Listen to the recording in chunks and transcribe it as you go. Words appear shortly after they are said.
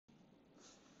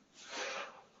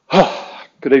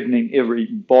Good evening,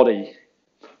 everybody.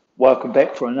 Welcome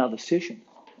back for another session.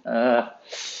 Right,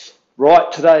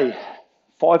 today,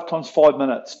 5 times 5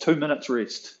 minutes, 2 minutes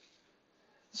rest.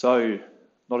 So,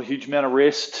 not a huge amount of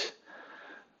rest.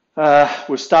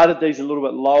 We've started these a little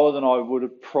bit lower than I would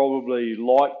have probably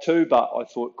liked to, but I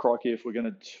thought, crikey, if we're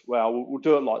going to, we'll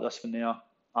do it like this for now.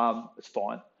 It's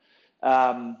fine.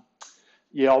 I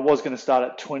was going to start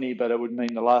at 20, but it would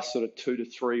mean the last sort of 2 to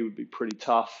 3 would be pretty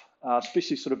tough,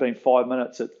 especially sort of being 5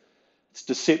 minutes. It's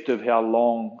deceptive how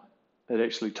long it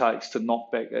actually takes to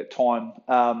knock back that time.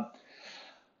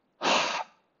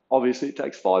 Obviously, it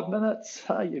takes 5 minutes.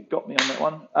 You've got me on that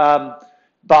one.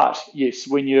 But yes,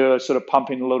 when you're sort of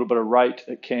pumping a little bit of rate,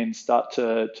 it can start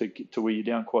to get to wear you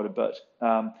down quite a bit.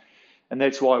 And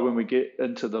that's why when we get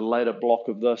into the later block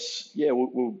of this,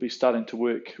 we'll be starting to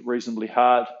work reasonably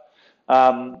hard.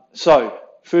 So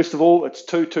first of all, it's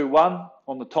 2-2-1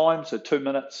 on the time. So 2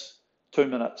 minutes, 2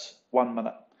 minutes, 1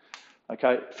 minute.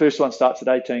 Okay, first one starts at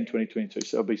 18, 20, 22.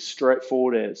 So it'll be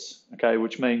straightforward as, okay,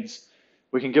 which means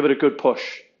we can give it a good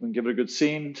push. We can give it a good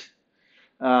send.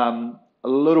 A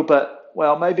little bit,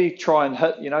 maybe try and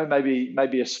hit,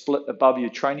 maybe a split above your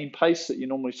training pace that you're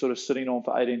normally sort of sitting on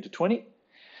for 18 to 20.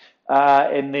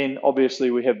 And then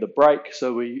obviously we have the break.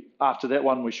 So after that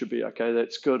one, we should be, okay,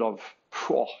 that's good.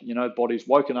 Body's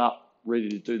woken up, ready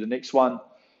to do the next one.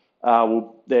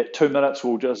 That 2 minutes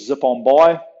will just zip on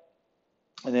by.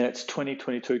 And then it's 20,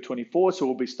 22, 24. So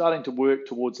we'll be starting to work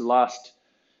towards the last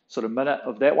sort of minute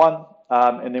of that one.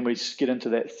 And then we get into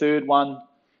that third one.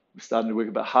 We're starting to work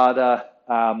a bit harder,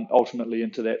 ultimately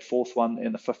into that fourth one.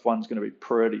 And the fifth one's going to be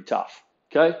pretty tough.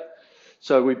 Okay.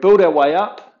 So we build our way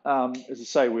up. As I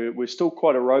say, we're still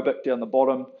quite aerobic down the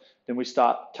bottom. Then we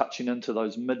start touching into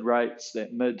those mid rates,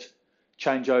 that mid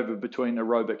changeover between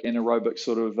aerobic and anaerobic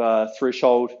sort of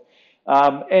threshold.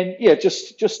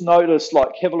 Just notice,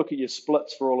 have a look at your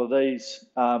splits for all of these.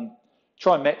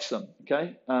 Try and match them,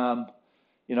 okay?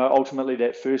 Ultimately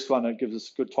that first one, it gives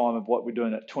us a good time of what we're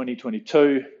doing at 20,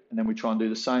 22, and then we try and do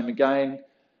the same again,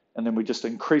 and then we just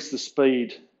increase the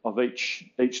speed of each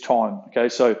time, okay?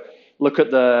 So look at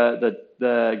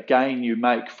the gain you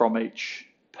make from each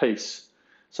piece.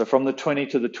 So from the 20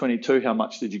 to the 22, how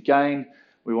much did you gain?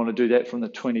 We want to do that from the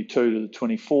 22 to the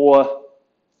 24,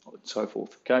 and so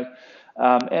forth, okay?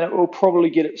 And it will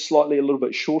probably get it slightly a little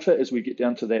bit shorter as we get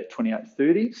down to that 28,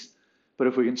 30s. But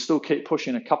if we can still keep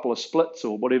pushing a couple of splits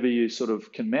or whatever you sort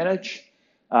of can manage,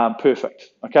 perfect,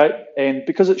 okay? And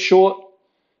because it's short,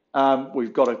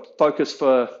 we've got to focus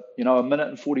for, a minute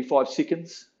and 45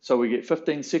 seconds. So we get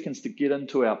 15 seconds to get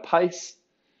into our pace,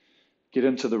 get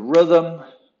into the rhythm,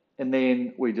 and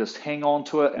then we just hang on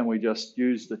to it and we just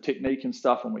use the technique and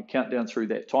stuff and we count down through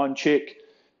that time check.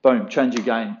 Boom, change your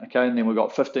game, okay? And then we've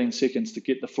got 15 seconds to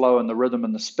get the flow and the rhythm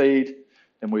and the speed.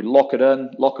 Then we lock it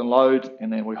in, lock and load,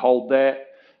 and then we hold that.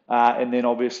 And then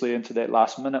obviously into that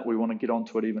last minute, we want to get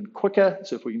onto it even quicker.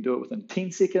 So if we can do it within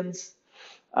 10 seconds,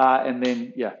 and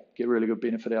then, get really good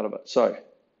benefit out of it. So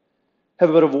have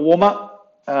a bit of a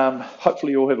warm-up.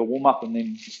 Hopefully you'll have a warm-up and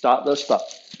then start this,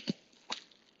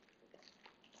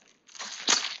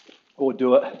 or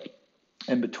do it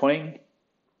in between.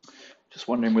 Just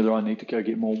wondering whether I need to go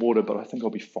get more water, but I think I'll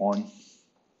be fine.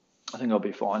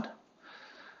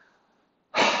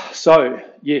 So,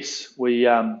 yes,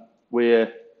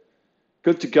 we're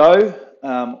good to go.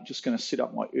 I'm just going to set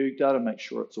up my erg data, make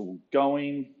sure it's all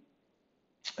going.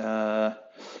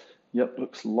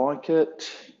 Looks like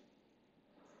it.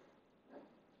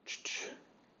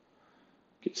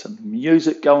 Get some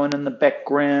music going in the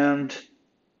background.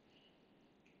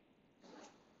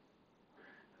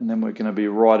 And then we're going to be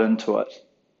right into it.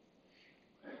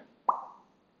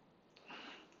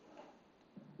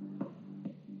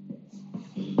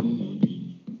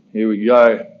 Here we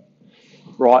go.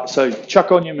 Right, so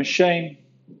chuck on your machine,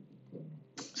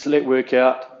 select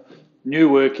workout, new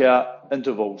workout,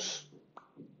 intervals,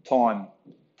 time,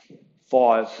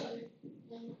 5,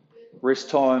 rest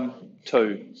time,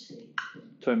 2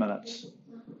 minutes.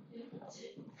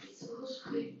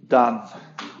 Done.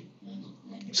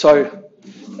 So,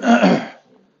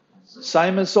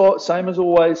 same as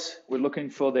always, we're looking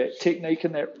for that technique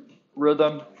and that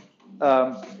rhythm.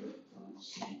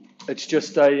 It's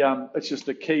just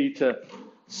a key to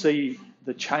see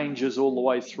the changes all the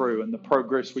way through and the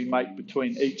progress we make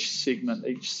between each segment,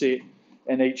 each set,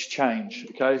 and each change.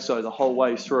 Okay, so the whole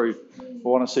way through, we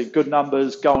want to see good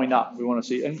numbers going up. We want to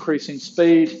see increasing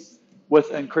speed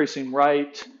with increasing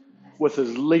rate, with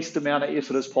as least amount of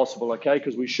effort as possible, okay?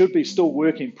 Because we should be still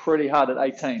working pretty hard at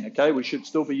 18, okay? We should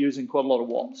still be using quite a lot of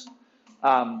watts.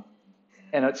 But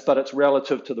it's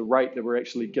relative to the rate that we're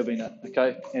actually giving it,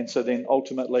 okay? And so then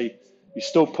ultimately You're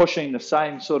still pushing the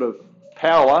same sort of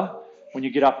power when you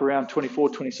get up around 24,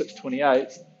 26, 28,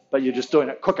 but you're just doing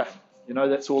it quicker. You know,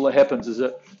 that's all that happens is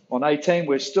that on 18,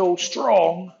 we're still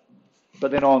strong,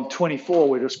 but then on 24,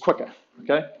 we're just quicker.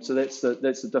 Okay, so that's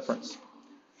the difference.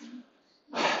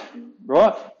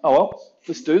 Right, oh well,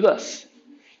 let's do this.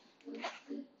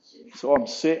 So I'm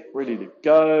set, ready to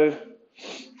go.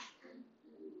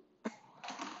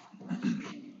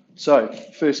 So,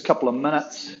 first couple of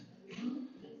minutes,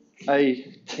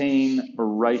 18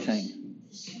 rating.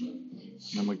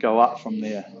 And then we go up from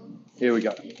there. Here we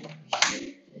go.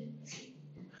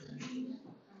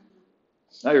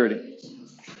 Are you ready?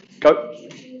 Go.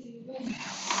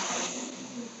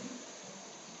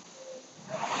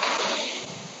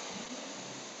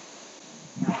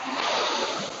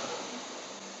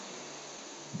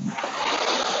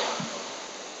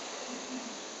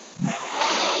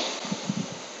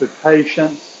 With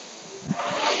patience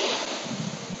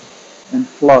and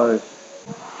flow.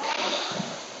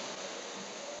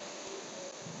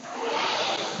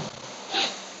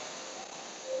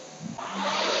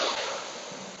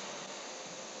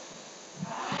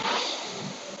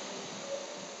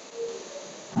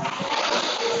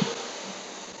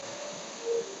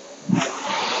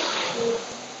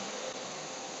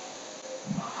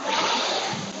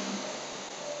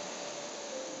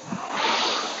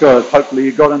 Good. Hopefully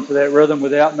you got into that rhythm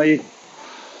without me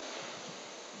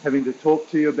having to talk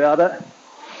to you about it.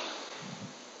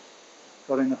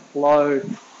 Got in the flow.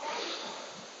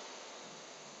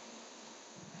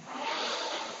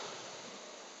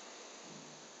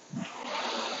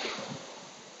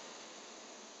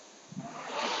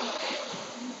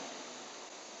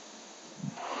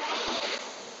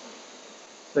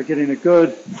 So getting a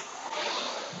good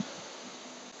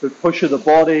push of the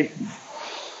body.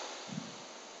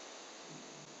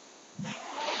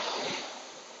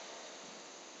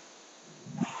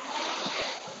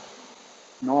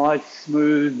 Nice,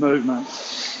 smooth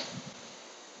movements.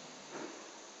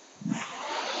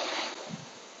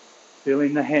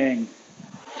 Feeling the hang.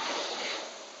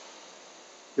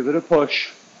 Give it a push.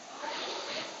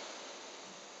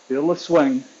 Feel the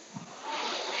swing.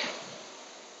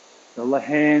 Feel the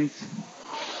hands.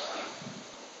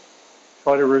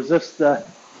 Try to resist the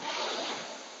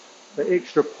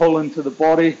extra pull into the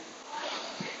body.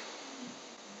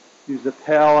 Use the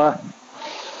power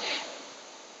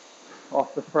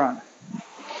off the front.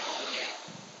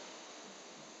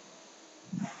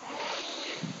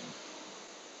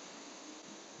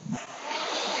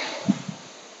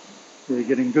 So you're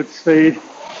getting good speed.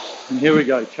 And here we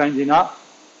go, changing up.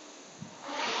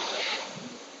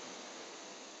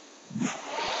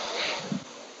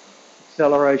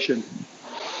 Acceleration.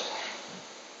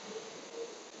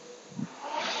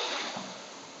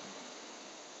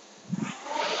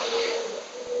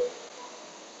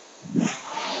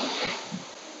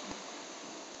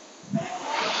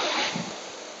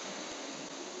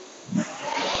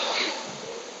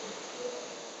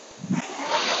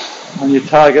 On your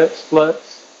target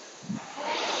splits.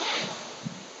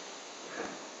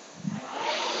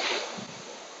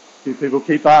 A few people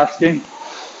keep asking.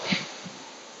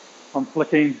 I'm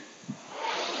flicking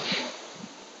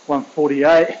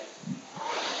 148.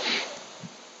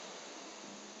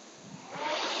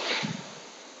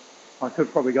 I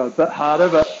could probably go a bit harder,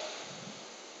 but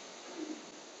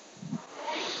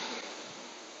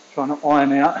trying to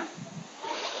iron out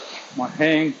my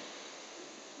hang,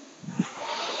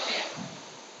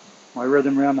 my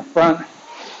rhythm around the front.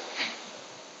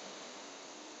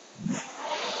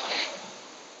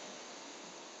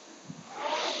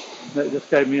 That just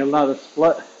gave me another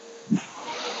split.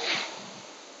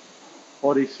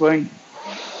 Body swing.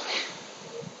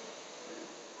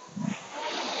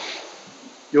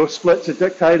 Your splits are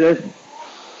dictated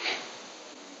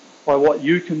by what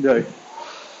you can do.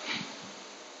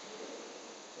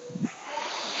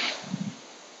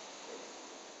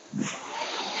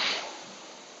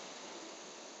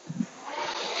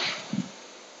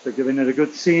 So giving it a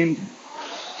good send.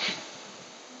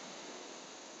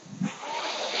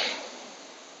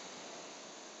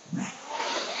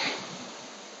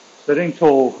 Sitting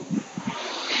tall.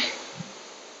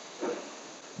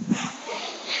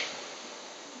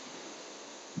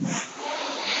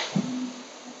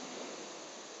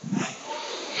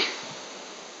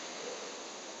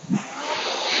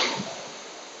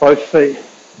 Both feet.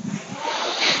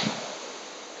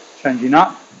 Changing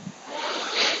up.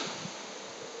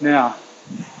 Now.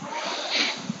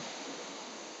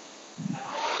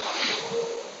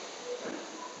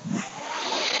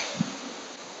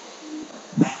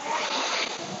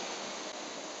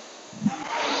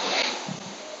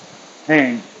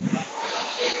 Hang.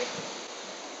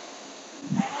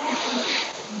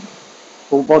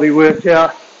 Full body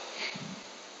workout.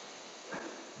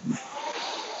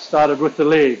 Started with the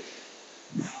legs.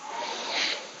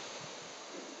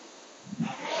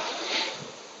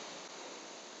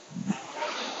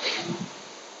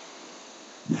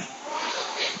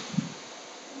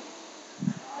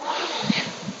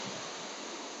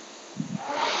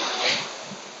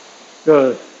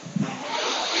 Good.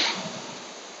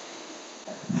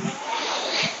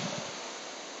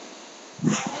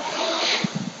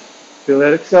 Feel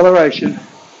that acceleration.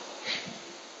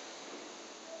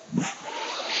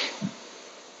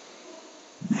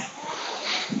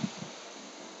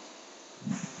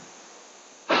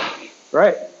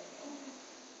 Great.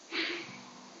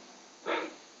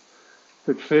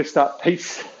 Good first up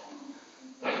piece.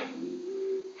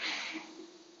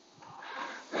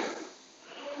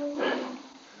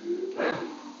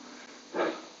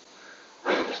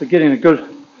 So getting a good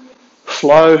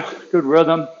flow, good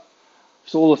rhythm.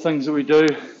 It's all the things that we do.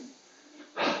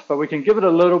 But we can give it a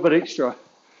little bit extra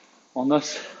on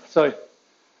this. So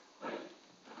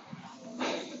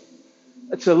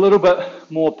it's a little bit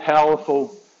more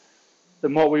powerful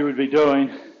than what we would be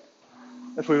doing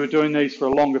if we were doing these for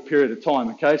a longer period of time,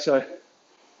 okay? So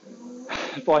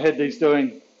if I had these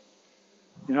doing,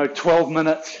 12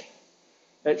 minutes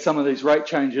at some of these rate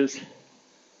changes,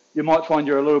 you might find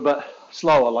you're a little bit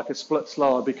slower, like a split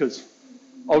slower, because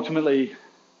ultimately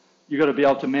you've got to be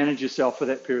able to manage yourself for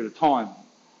that period of time.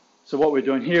 So what we're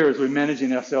doing here is we're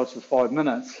managing ourselves for 5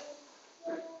 minutes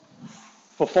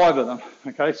for 5 of them,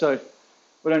 okay? So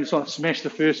we don't just want to smash the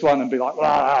first one and be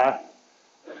like,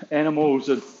 animals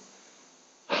and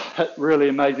hit really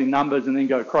amazing numbers and then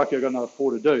go, crikey, I've got another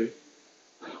 4 to do.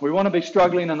 We want to be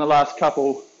struggling in the last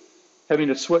couple, having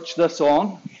to switch this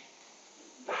on,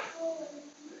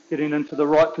 getting into the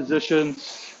right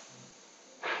positions,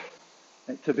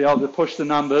 to be able to push the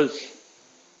numbers,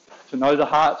 to know the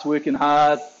heart's working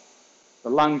hard, the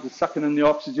lungs are sucking in the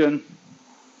oxygen,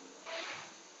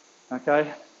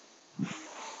 okay?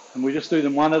 And we just do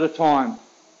them one at a time.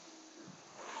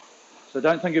 So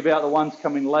don't think about the ones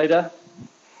coming later.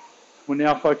 We're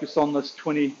now focused on this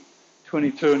 20,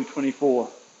 22 and 24.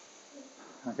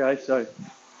 Okay, so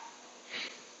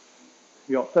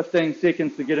you got 15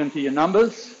 seconds to get into your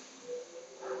numbers.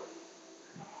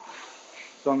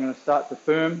 So I'm going to start to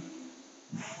firm.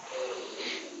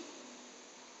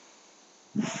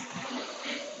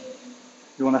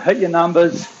 You want to hit your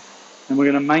numbers and we're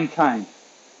going to maintain.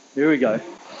 Here we go.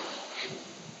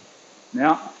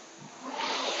 Now,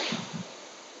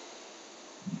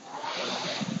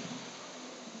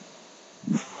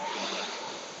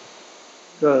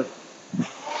 good.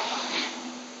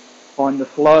 Find the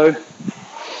flow.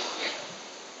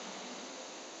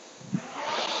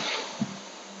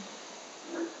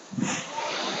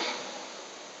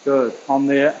 Good, I'm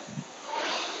there.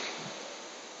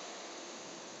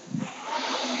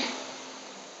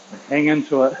 Hang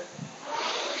into it.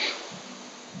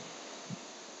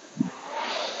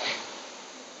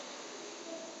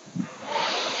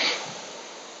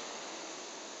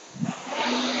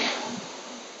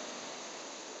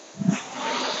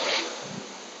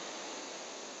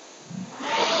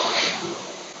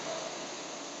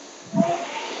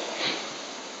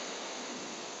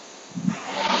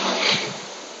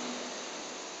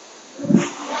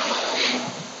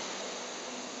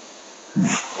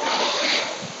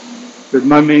 Good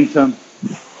momentum.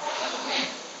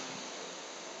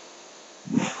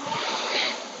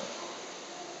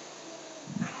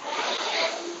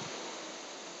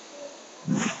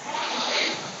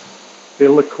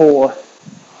 Feel the core.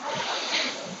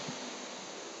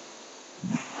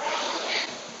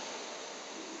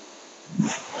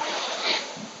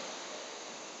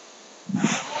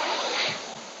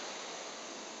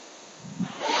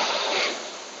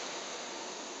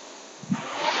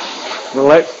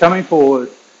 Relax coming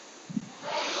forward.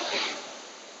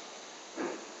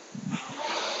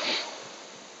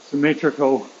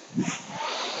 Symmetrical.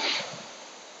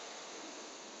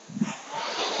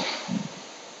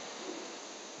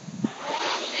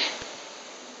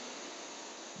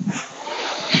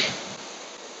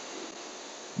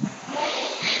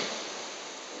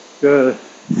 Good.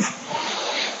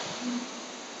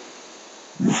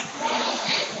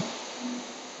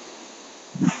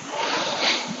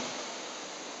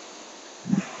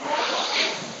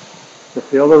 So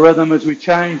feel the rhythm as we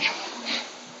change.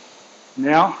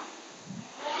 Now.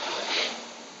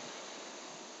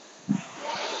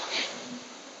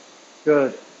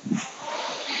 Good.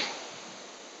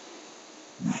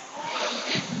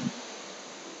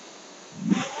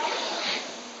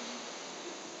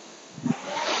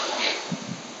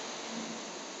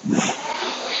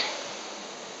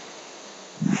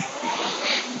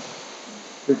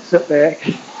 Good sit back,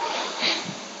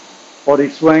 body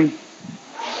swing,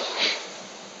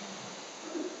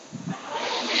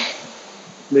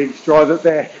 legs drive it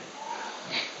back.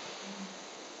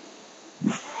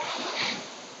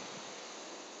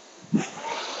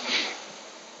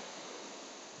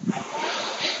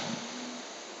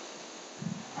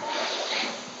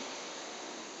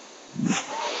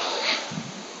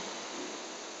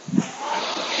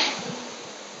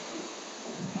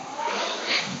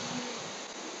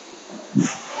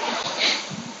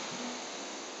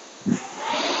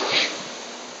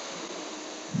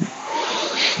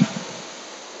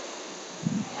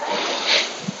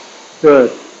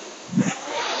 Good.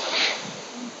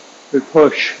 Good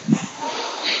push.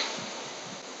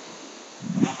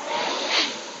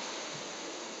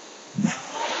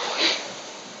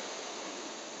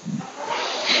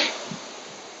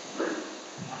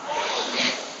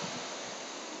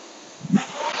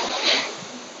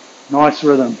 Nice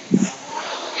rhythm.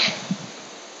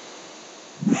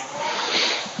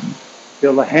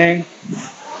 Feel the hang.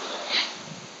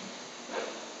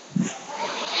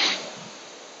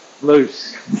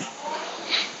 Loose.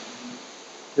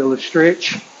 Feel the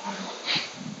stretch.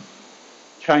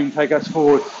 Chain take us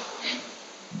forward.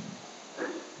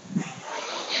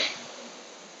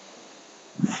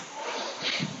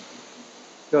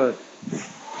 Good.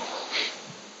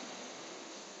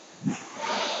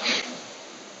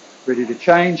 Ready to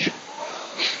change.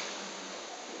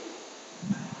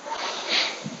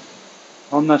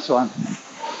 On this one.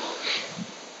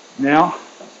 Now,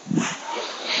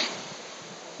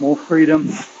 more freedom.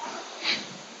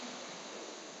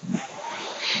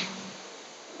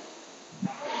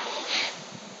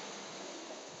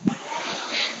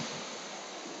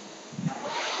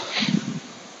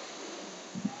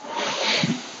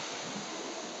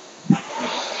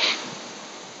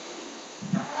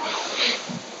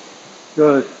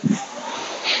 Good.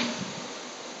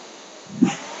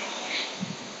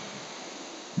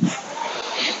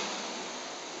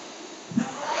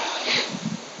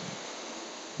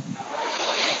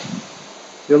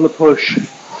 Feel the push.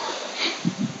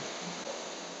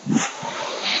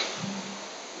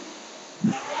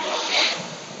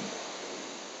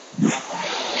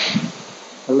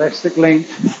 Elastic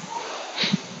length.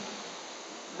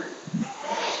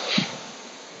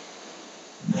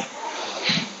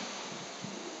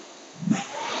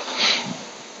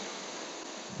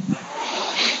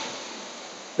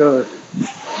 Good.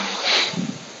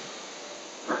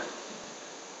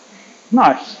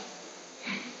 Nice.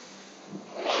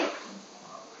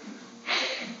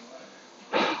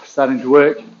 Starting to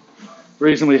work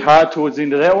reasonably hard towards the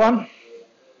end of that one.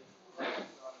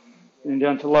 Getting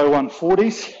down to low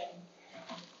 140s.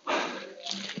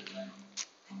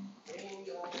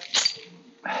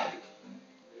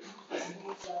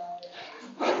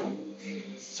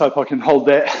 Let's hope I can hold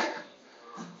that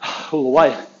all the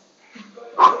way.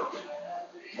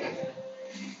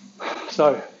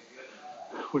 So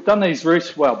we've done these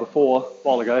rests well before, a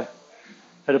while ago.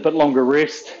 Had a bit longer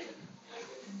rest.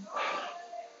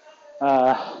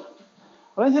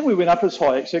 I don't think we went up as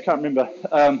high, actually, I can't remember.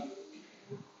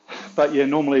 But yeah,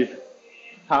 normally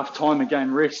half time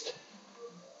again rest.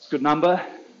 It's a good number.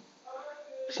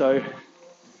 So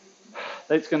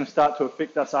that's going to start to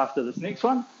affect us after this next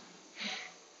one.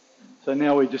 So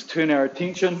now we just turn our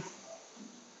attention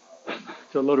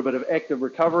to a little bit of active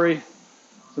recovery.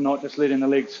 So not just letting the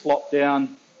legs flop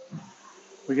down.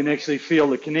 We can actually feel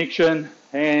the connection,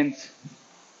 hands,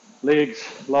 legs,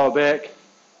 lower back.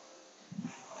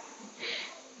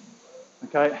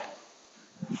 Okay.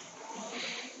 This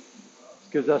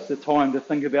gives us the time to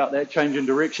think about that change in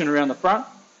direction around the front.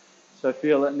 So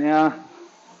feel it now.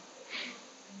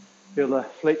 Feel the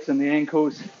flex in the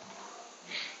ankles,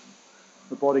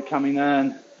 the body coming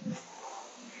in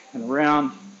and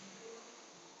around.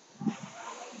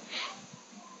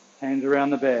 Hands around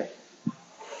the back.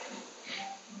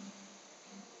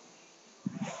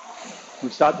 We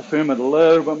start to firm it a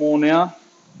little bit more now.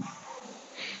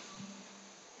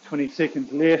 20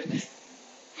 seconds left.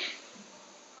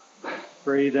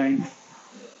 Breathing.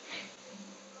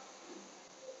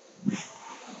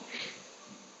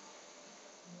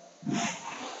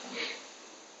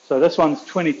 So this one's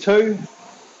 22,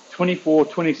 24,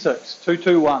 26. 2,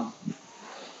 2, 1.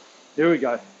 There we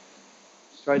go.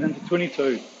 Straight into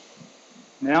 22.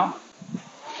 Now.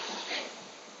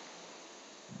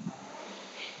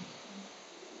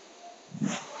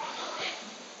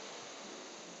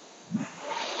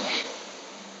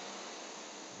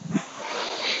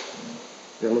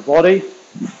 Feel the body.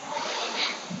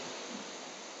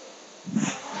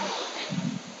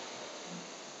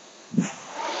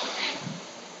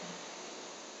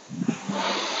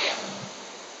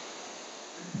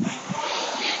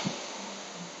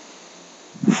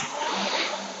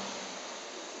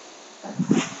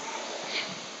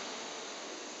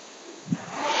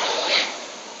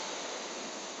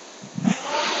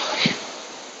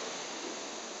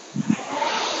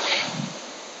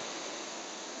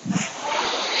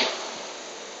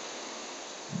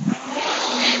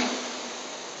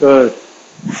 Good.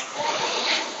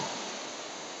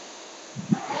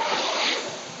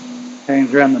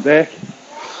 Hands around the back.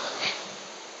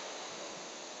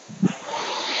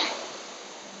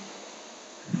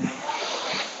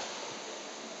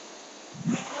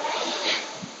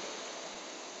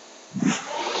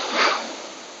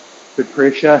 Good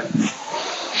pressure.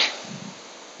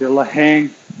 Feel the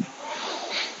hang.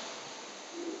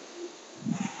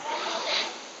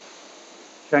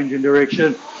 Change in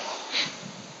direction.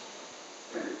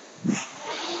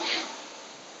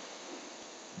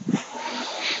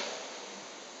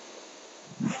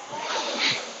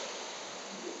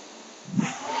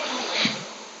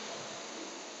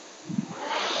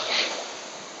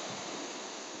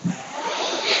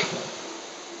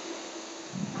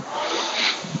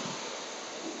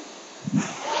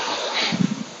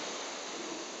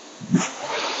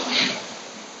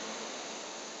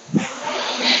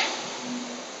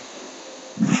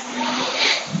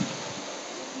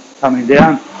 Coming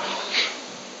down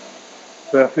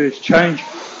to our first change.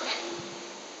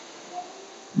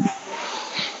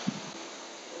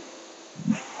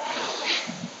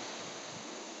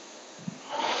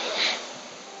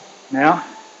 Now,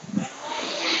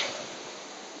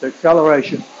 the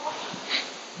acceleration.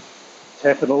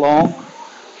 Tap it along.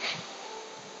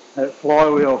 That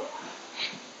flywheel.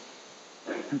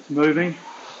 It's moving.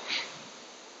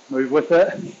 Move with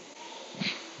it.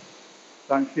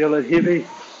 Don't feel it heavy.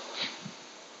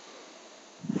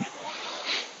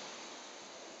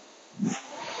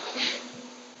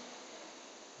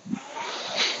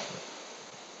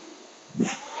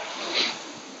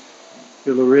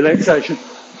 Feel the relaxation.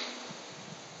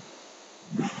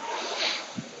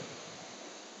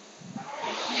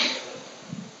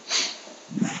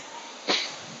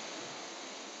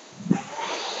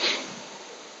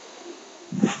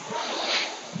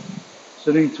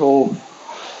 Sitting tall.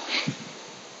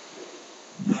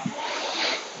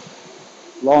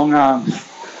 Long arms.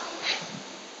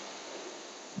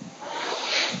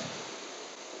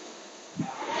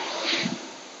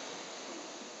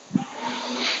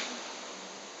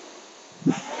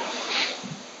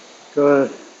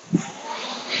 Good.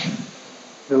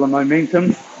 Feel the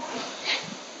momentum.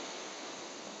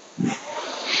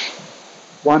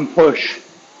 One push.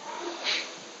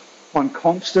 One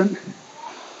constant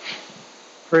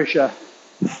pressure.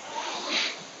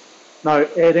 No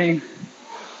adding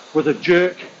with a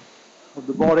jerk of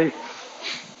the body.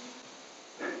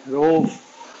 It all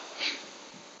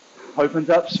opens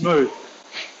up smooth.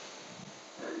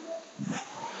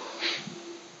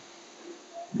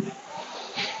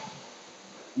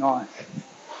 Nice.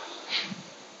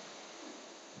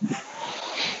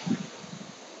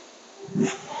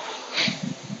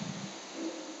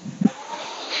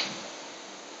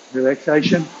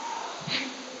 Relaxation.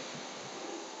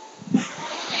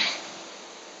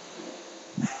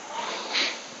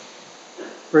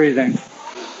 Breathing.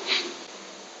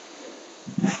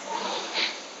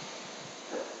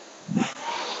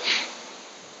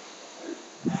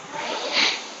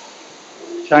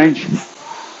 Change.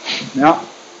 Now.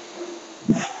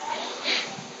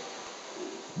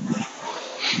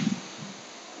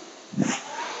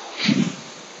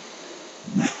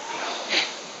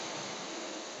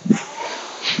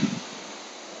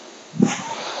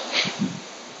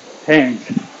 Hands.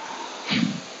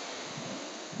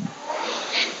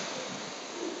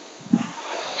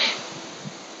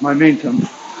 Momentum.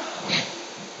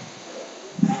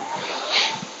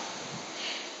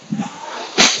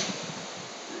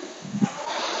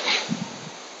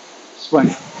 Swing.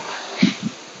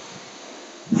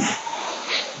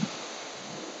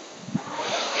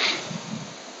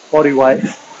 Body weight.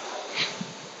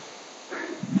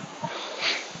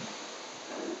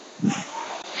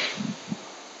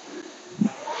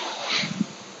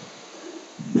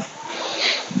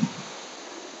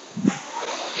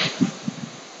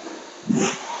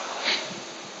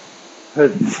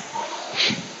 Good.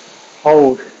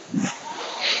 Hold.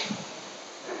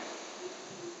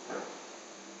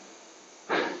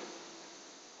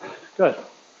 Good.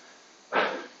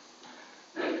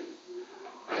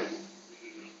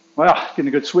 Wow, getting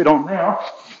a good sweat on now.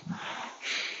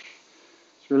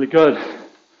 It's really good.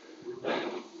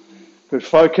 Good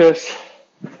focus.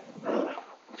 Good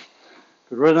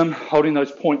rhythm, holding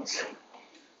those points,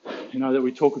 that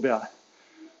we talk about.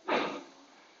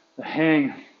 The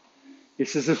hang.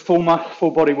 This is a full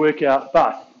body workout,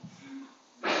 but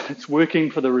it's working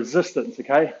for the resistance,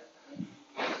 okay?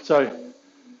 So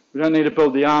we don't need to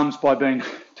build the arms by being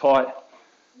tight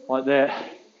like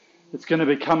that. It's going to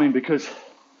be coming because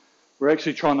we're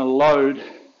actually trying to load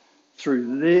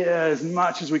through there as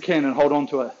much as we can and hold on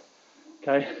to it,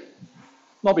 okay?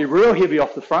 Not be real heavy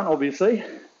off the front, obviously.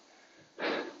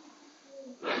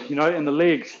 You know, and the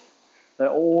legs, they're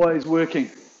always working.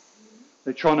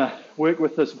 They're trying to work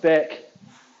with this back.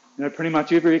 You know, pretty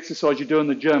much every exercise you do in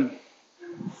the gym,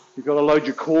 you've got to load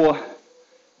your core,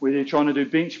 whether you're trying to do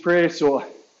bench press or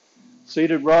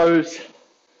seated rows,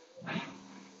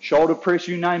 shoulder press,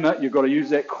 you name it, you've got to use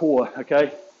that core,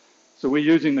 okay? So we're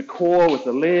using the core with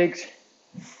the legs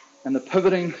and the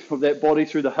pivoting of that body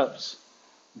through the hips,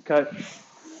 okay?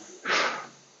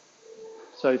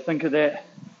 So think of that.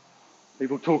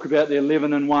 People talk about the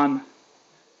 11 and 1.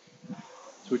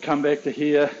 So we come back to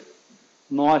here,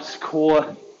 nice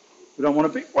core. We don't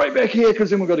want to be way back here because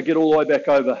then we've got to get all the way back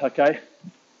over, okay?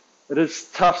 It is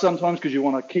tough sometimes because you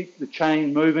want to keep the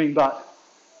chain moving, but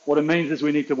what it means is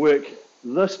we need to work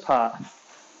this part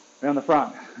around the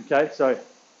front, okay? So I'm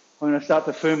going to start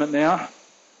to firm it now.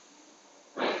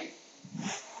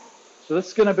 So this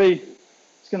is going to be,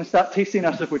 it's going to start testing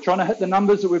us if we're trying to hit the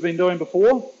numbers that we've been doing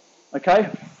before,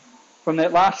 okay? From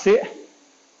that last set,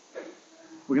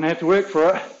 we're going to have to work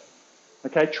for it,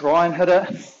 okay? Try and hit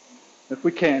it if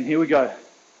we can. Here we go.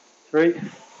 3,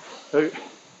 2,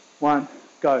 1,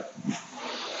 go.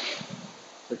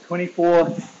 So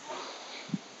 24,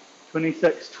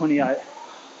 26, 28.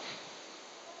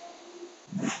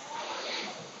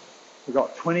 We've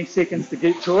got 20 seconds to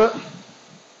get to it.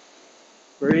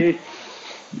 Breathe.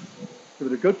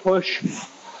 Give it a good push.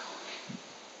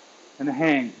 And a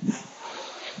hang.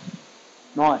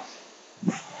 Nice.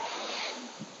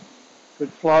 Good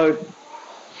flow.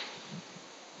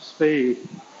 Speed.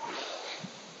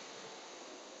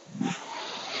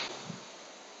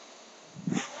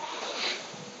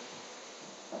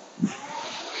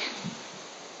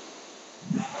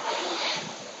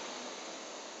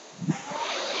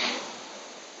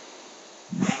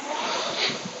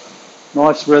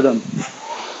 Nice rhythm.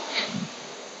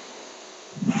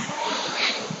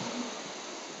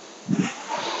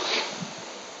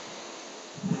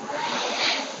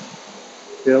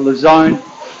 Feel the zone.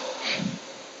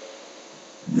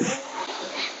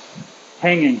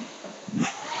 Hanging.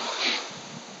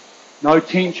 No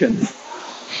tension.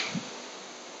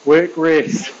 Work,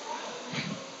 rest.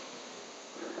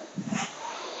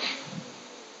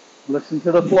 Listen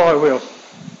to the flywheel.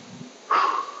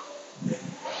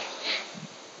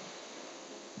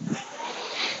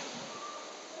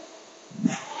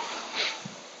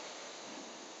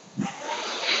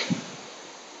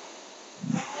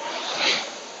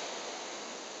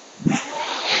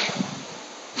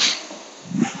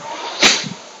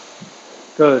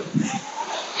 Good.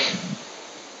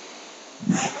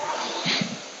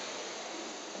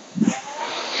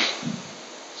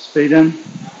 Speed in,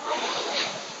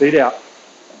 speed out.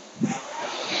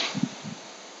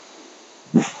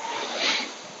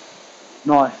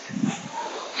 Nice.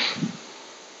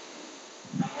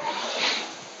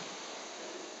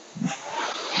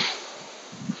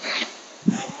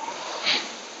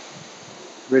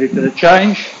 Ready for the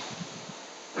change?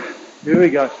 Here we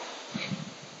go.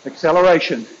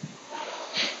 Acceleration.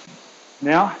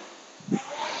 Now,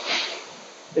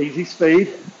 easy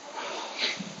speed.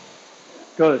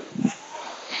 Good.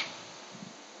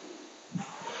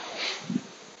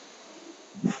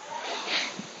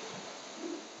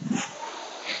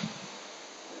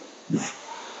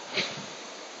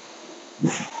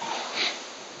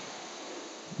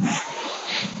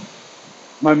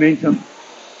 Momentum.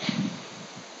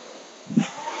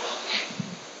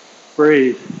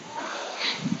 Breathe.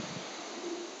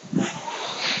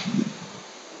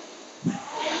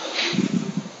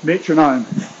 Metronome.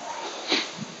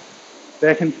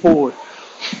 Back and forward.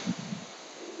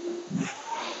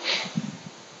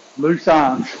 Loose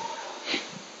arms.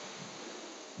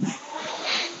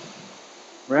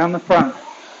 Round the front.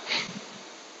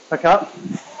 Back up.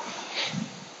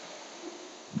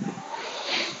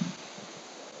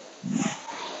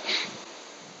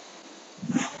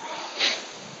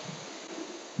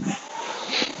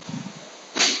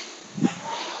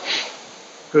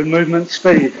 Good movement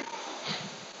speed.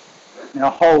 Now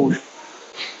hold.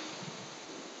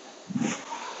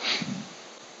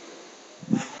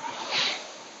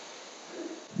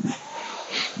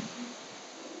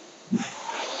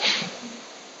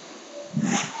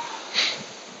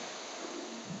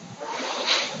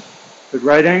 Good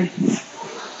rating.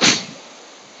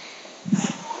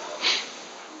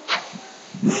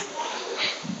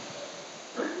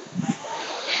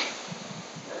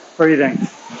 Breathing.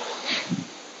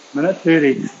 Minute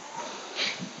 30.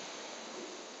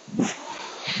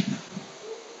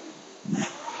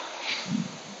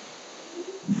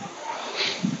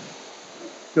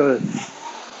 Good.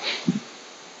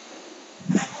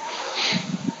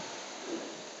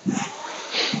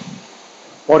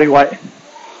 body weight,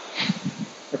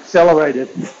 accelerated.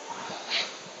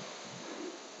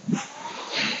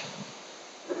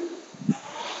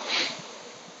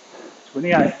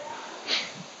 28.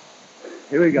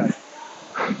 Here we go.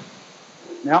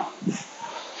 Now,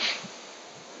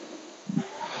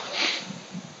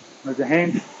 move the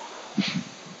hands,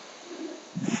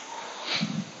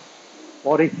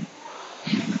 body.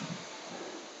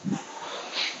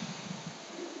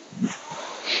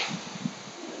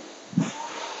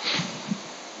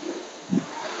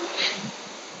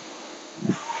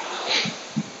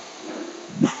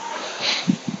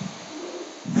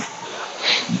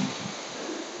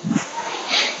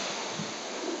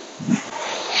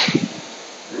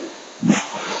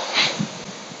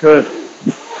 Good.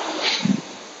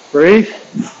 Breathe.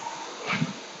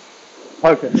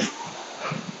 Focus.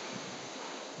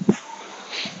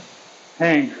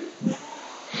 Hang.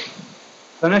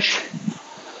 Finish.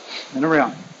 And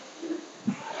around.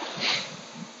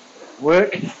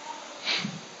 Work.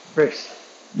 Rest.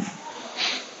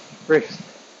 Rest.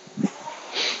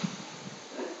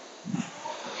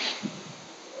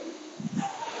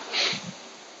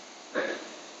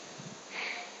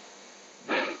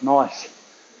 Nice.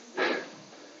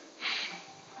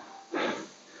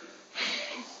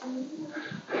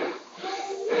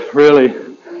 Really,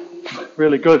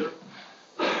 really good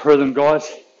rhythm,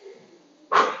 guys.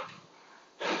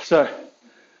 So,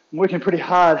 I'm working pretty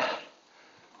hard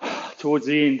towards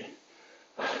the end.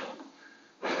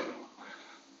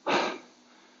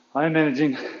 I am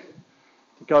managing to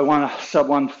go sub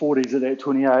 140s at that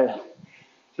 28.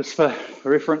 Just for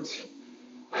reference,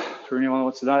 for anyone who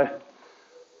wants to know,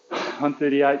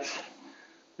 138s,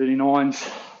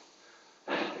 39s.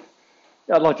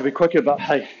 Yeah, I'd like to be quicker, but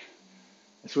hey,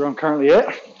 that's where I'm currently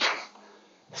at.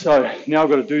 So now I've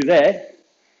got to do that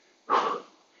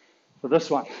for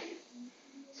this one.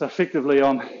 So effectively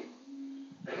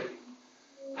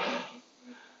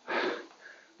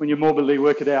when you morbidly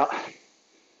work it out,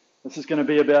 this is going to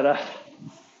be about a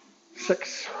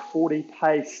 6:40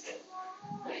 paced,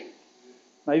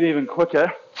 maybe even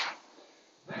quicker,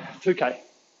 2K.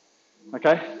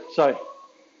 Okay, so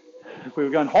if we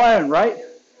were going higher in rate,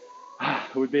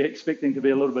 we'd be expecting to be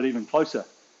a little bit even closer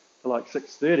to like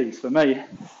 6:30s for me.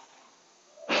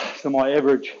 So my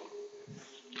average,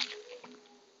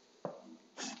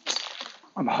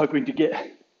 I'm hoping to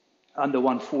get under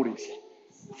 140s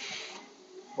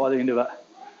by the end of it.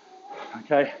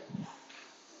 Okay,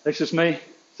 that's just me.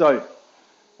 So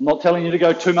I'm not telling you to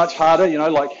go too much harder, you know,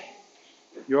 like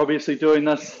you're obviously doing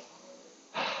this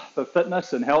for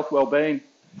fitness and health, well-being,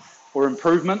 or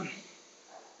improvement.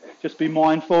 Just be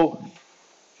mindful.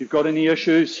 If you've got any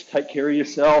issues, take care of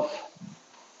yourself.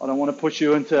 I don't want to push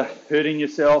you into hurting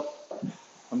yourself.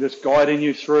 I'm just guiding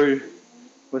you through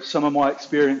with some of my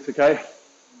experience, okay?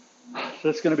 So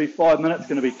it's going to be 5 minutes, it's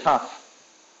going to be tough.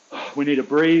 We need to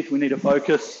breathe, we need to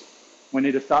focus, we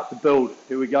need to start to build.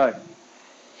 Here we go.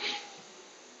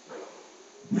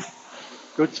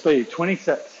 Good speed,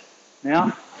 26.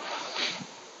 Now,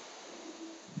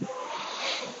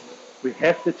 we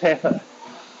have to tap it.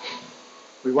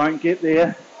 We won't get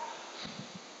there.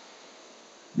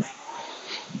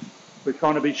 We're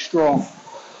trying to be strong.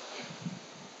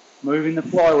 Moving the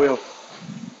flywheel.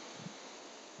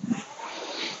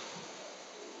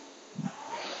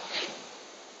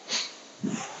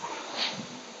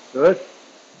 Good.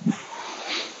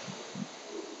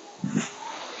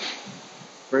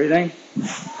 Breathing.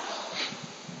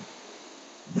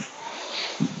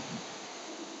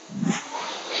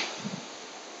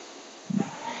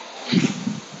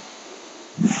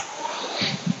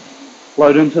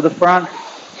 Float into the front.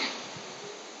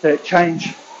 That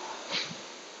change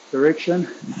direction.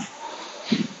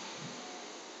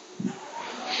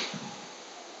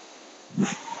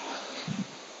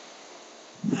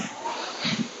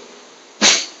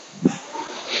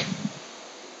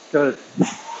 Good.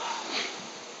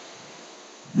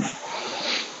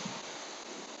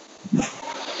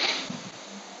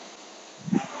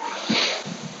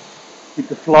 Keep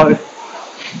the flow.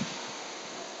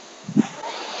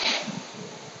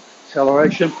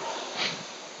 Acceleration.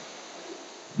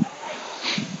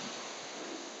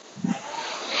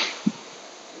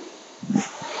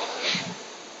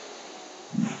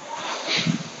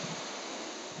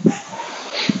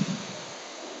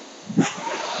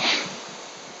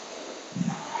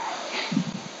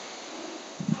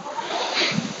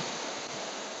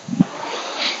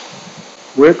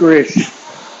 Work rest.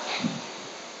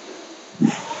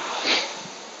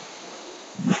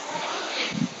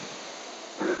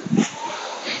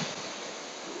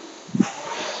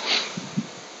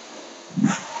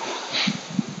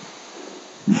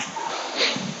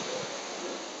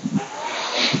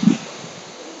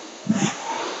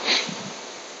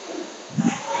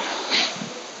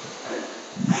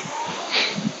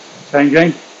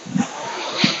 Changing.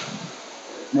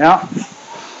 Now.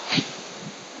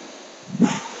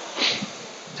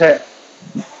 Tap.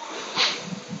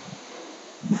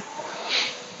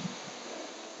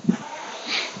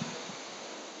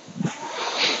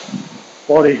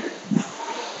 Body.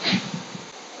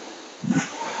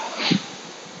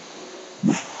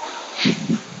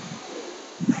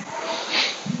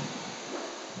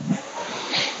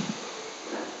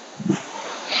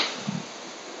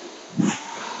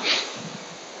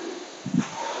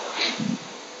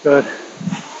 Good.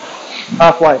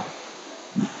 Halfway.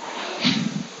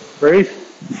 Breathe.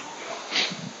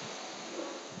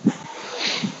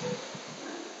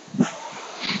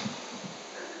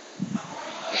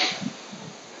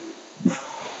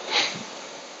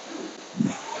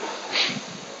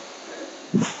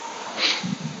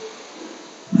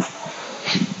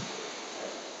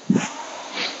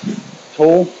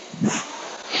 Tall.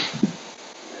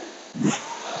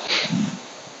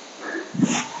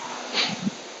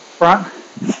 Front.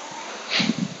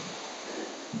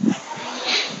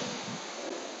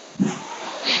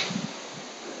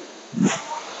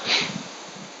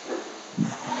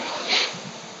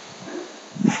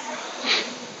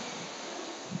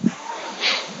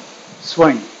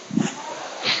 Swing.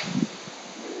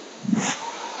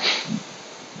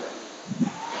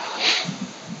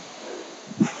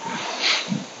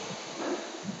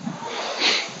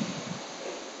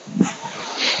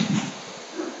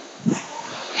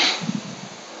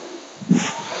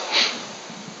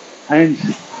 Hands.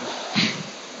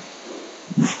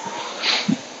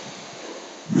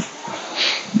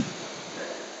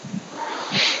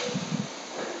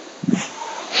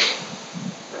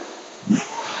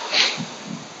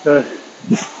 Good.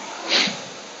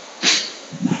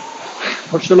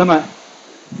 Push the limit.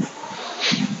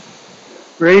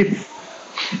 Breathe.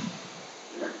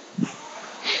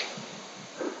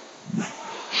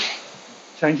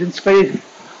 Change in speed.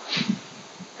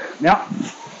 Now.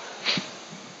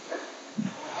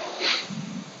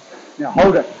 Now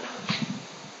hold it.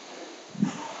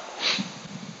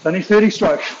 It's only 30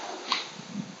 strokes.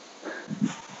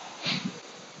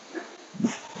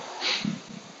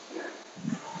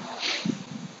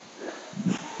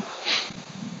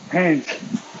 Hands.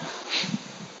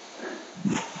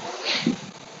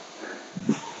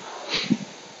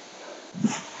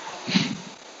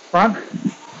 Front.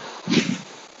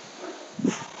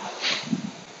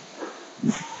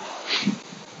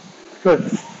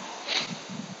 Good.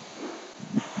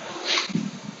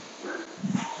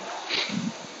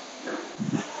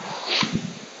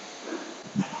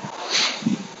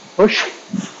 Push.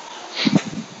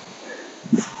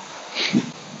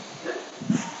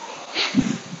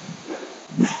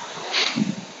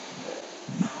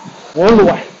 All the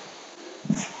way.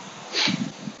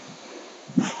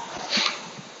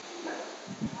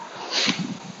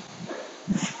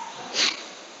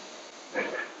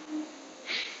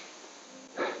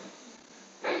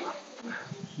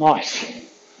 Nice.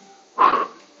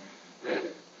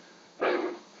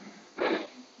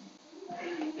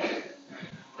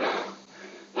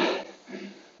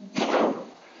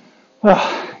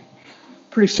 Well,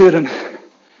 pretty certain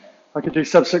I could do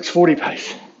sub 640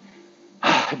 pace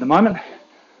at the moment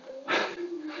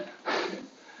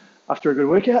after a good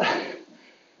workout.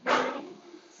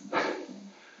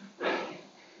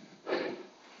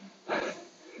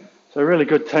 So a really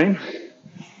good team.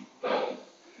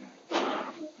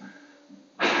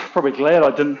 Probably glad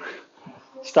I didn't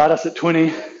start us at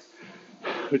 20.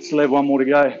 We'd still have one more to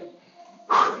go.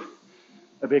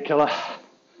 That'd be a killer.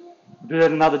 We'll do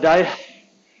that another day.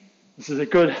 This is a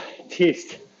good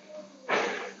test.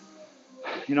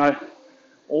 You know,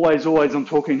 always I'm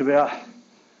talking about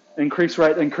increase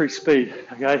rate, increase speed,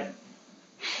 okay?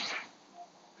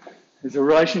 There's a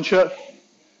relationship,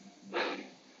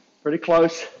 pretty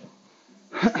close.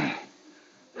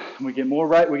 We get more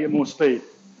rate, we get more speed.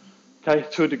 Okay,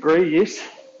 to a degree, yes.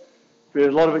 There are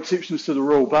a lot of exceptions to the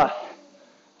rule, but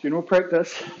general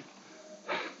practice,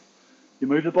 you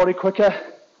move the body quicker,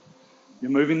 you're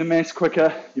moving the mass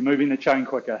quicker, you're moving the chain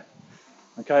quicker,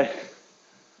 okay?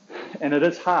 And it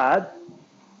is hard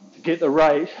to get the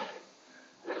rate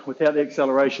without the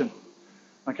acceleration,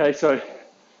 okay? So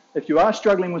if you are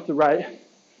struggling with the rate,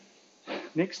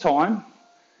 next time,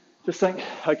 just think,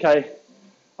 okay,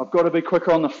 I've got to be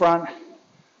quicker on the front.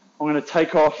 I'm going to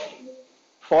take off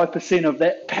 5% of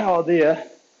that power there,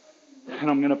 and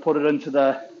I'm going to put it into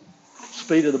the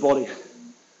speed of the body,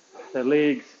 the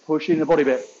legs, pushing the body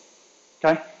back,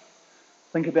 okay?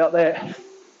 Think about that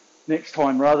next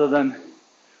time rather than,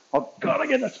 I've got to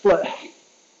get the split.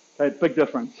 Okay, big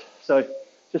difference. So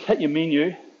just hit your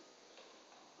menu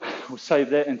We'll save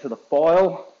that into the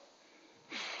file.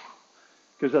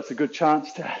 Gives us a good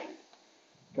chance to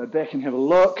go back and have a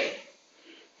look.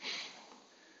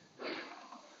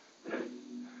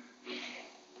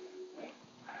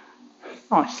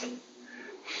 Nice.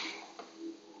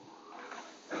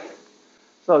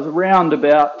 So it was around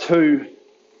about two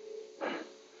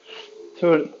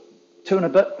and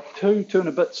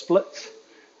a bit splits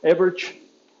average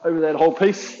over that whole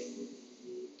piece.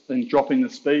 Then dropping the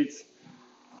speeds.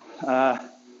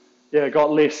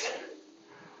 Got less.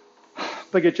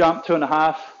 Bigger jump,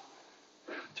 2.5,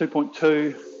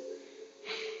 2.2,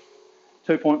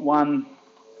 2.1,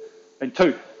 and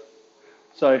 2.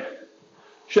 So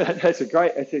that's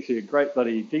actually a great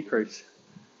bloody decrease.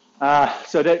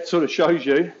 So that sort of shows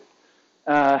you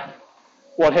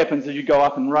what happens as you go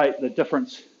up in rate. The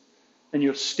difference in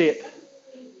your step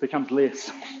becomes less.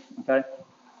 Okay,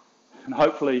 and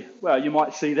hopefully, well, you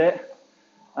might see that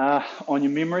on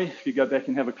your memory if you go back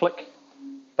and have a click.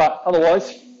 But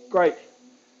otherwise, great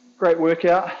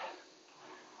workout.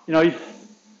 You know,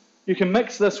 you can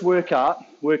mix this workout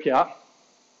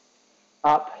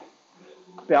up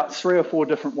about 3 or 4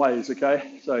 different ways,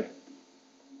 okay? So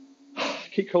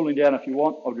keep cooling down if you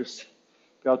want. I'll just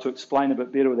be able to explain a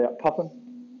bit better without puffing.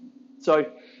 So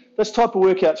this type of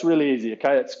workout's really easy,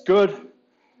 okay? It's good,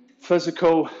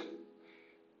 physical,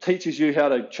 teaches you how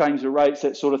to change the rates,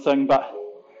 that sort of thing. But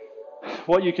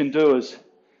what you can do is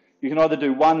you can either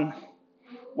do one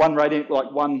rating,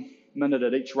 like 1 minute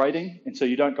at each rating, and so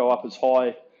you don't go up as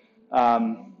high.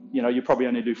 You probably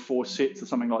only do 4 sets or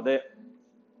something like that.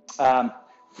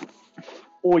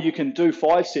 Or you can do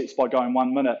 5 sets by going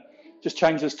 1 minute. Just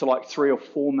change this to like 3 or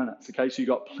 4 minutes, okay? So you've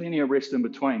got plenty of rest in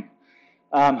between.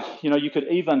 You could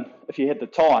even, if you had the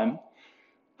time,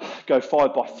 go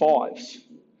 5 by 5s,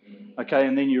 okay?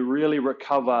 And then you really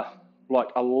recover like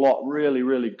a lot, really,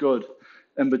 really good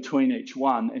in between each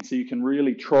one. And so you can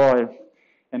really try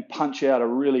and punch out a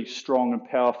really strong and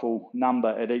powerful number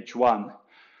at each one.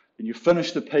 And you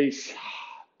finish the piece,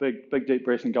 big deep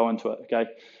breath and go into it, okay?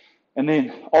 And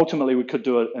then ultimately we could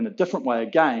do it in a different way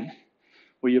again,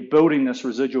 where you're building this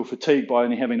residual fatigue by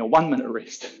only having a 1 minute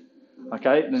rest,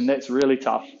 okay? And that's really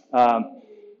tough.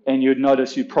 And you'd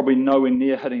notice you're probably nowhere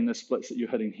near hitting the splits that you're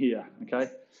hitting here, okay?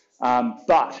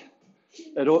 But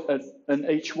in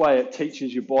each way, it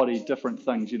teaches your body different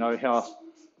things, you know, how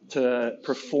to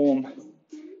perform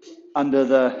under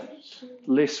the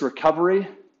less recovery,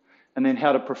 and then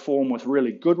how to perform with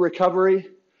really good recovery,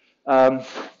 and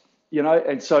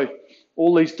so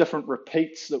all these different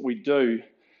repeats that we do,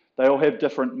 they all have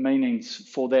different meanings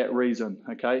for that reason,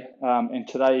 okay? And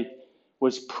today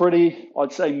was pretty,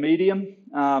 I'd say medium,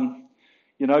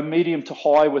 medium to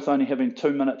high with only having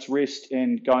 2 minutes rest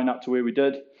and going up to where we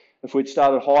did. If we'd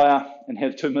started higher and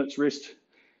had 2 minutes rest,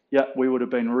 we would have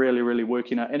been really, really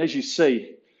working it. And as you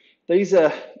see, these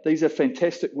are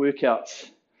fantastic workouts,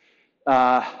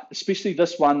 especially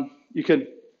this one. You can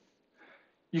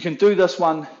do this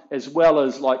one as well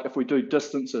as, like, if we do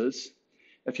distances.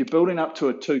 If you're building up to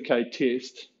a 2K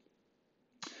test,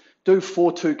 do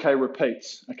 4 2K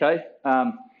repeats, okay?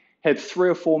 Have 3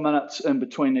 or 4 minutes in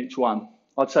between each one.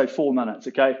 I'd say 4 minutes,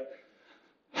 okay?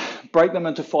 Break them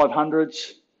into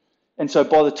 500s. And so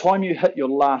by the time you hit your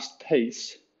last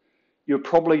piece, you're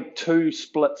probably 2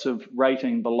 splits of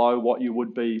rating below what you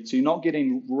would be. So you're not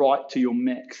getting right to your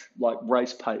max, like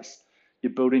race pace.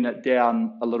 You're building it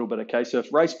down a little bit, okay? So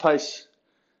if race pace,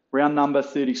 round number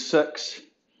 36,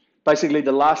 basically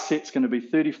the last set's going to be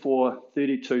 34,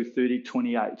 32, 30,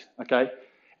 28, okay?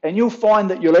 And you'll find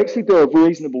that you'll actually do a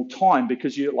reasonable time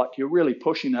because you're really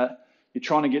pushing it. You're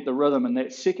trying to get the rhythm, and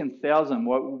that second 1,000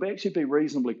 will actually be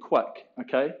reasonably quick,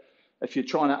 okay? If you're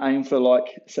trying to aim for,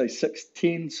 like, say,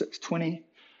 610, 620,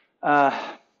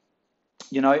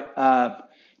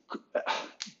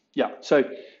 So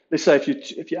let's say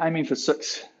if you're aiming for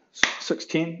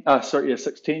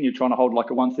 610, you're trying to hold like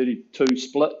a 132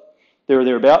 split, there or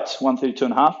thereabouts,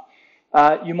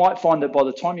 132.5. You might find that by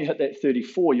the time you hit that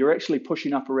 34, you're actually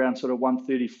pushing up around sort of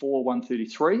 134,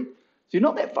 133. So you're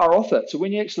not that far off it. So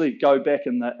when you actually go back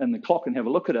in the clock and have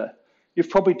a look at it, you've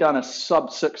probably done a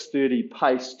sub 630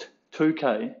 paced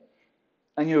 2K,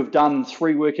 and you've done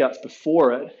 3 workouts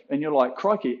before it, and you're like,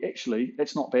 crikey, actually,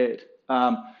 it's not bad.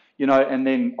 And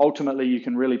then ultimately you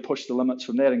can really push the limits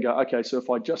from that and go, okay, so if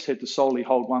I just had to solely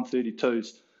hold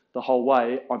 132s the whole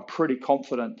way, I'm pretty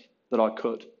confident that I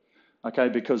could, okay,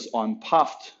 because I'm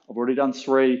puffed. I've already done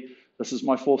 3. This is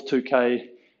my 4th 2K, and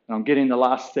I'm getting the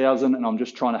last 1,000, and I'm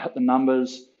just trying to hit the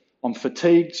numbers. I'm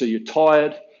fatigued, so you're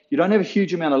tired. You don't have a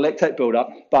huge amount of lactate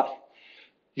buildup, but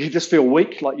you just feel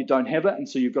weak, like you don't have it. And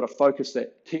so you've got to focus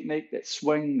that technique, that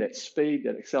swing, that speed,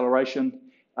 that acceleration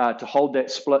to hold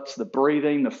that splits, the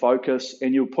breathing, the focus,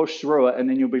 and you'll push through it. And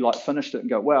then you'll be like, finished it and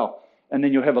go, wow. And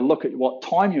then you'll have a look at what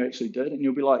time you actually did. And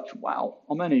you'll be like, wow,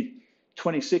 I'm only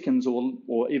 20 seconds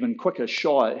or even quicker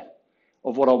shy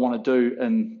of what I want to do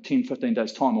in 10, 15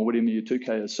 days time or whatever your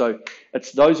 2K is. So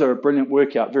those are a brilliant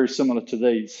workout, very similar to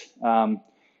these.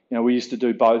 We used to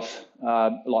do both.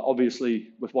 Like obviously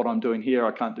with what I'm doing here,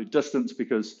 I can't do distance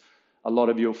because a lot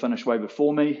of you will finish way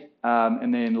before me,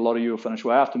 and then a lot of you will finish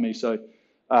way after me. So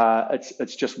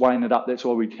it's just weighing it up. That's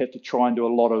why we have to try and do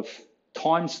a lot of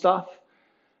time stuff,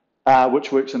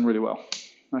 which works in really well.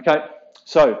 Okay,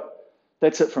 so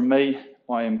that's it from me.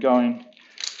 I am going.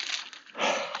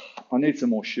 I need some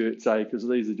more shirts, because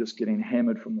these are just getting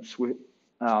hammered from the sweat.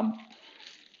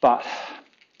 But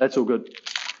that's all good.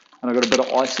 And I've got a bit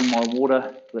of ice in my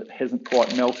water that hasn't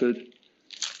quite melted.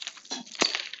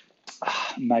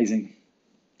 Amazing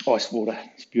ice water.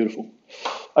 It's beautiful.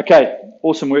 Okay,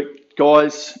 awesome work,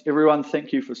 guys. Everyone,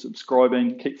 thank you for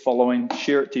subscribing. Keep following.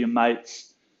 Share it to your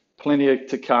mates. Plenty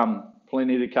to come.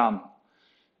 Plenty to come.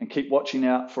 And keep watching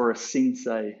out for a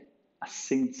sensei. A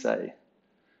sensei.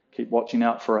 Keep watching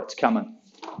out for it. It's coming.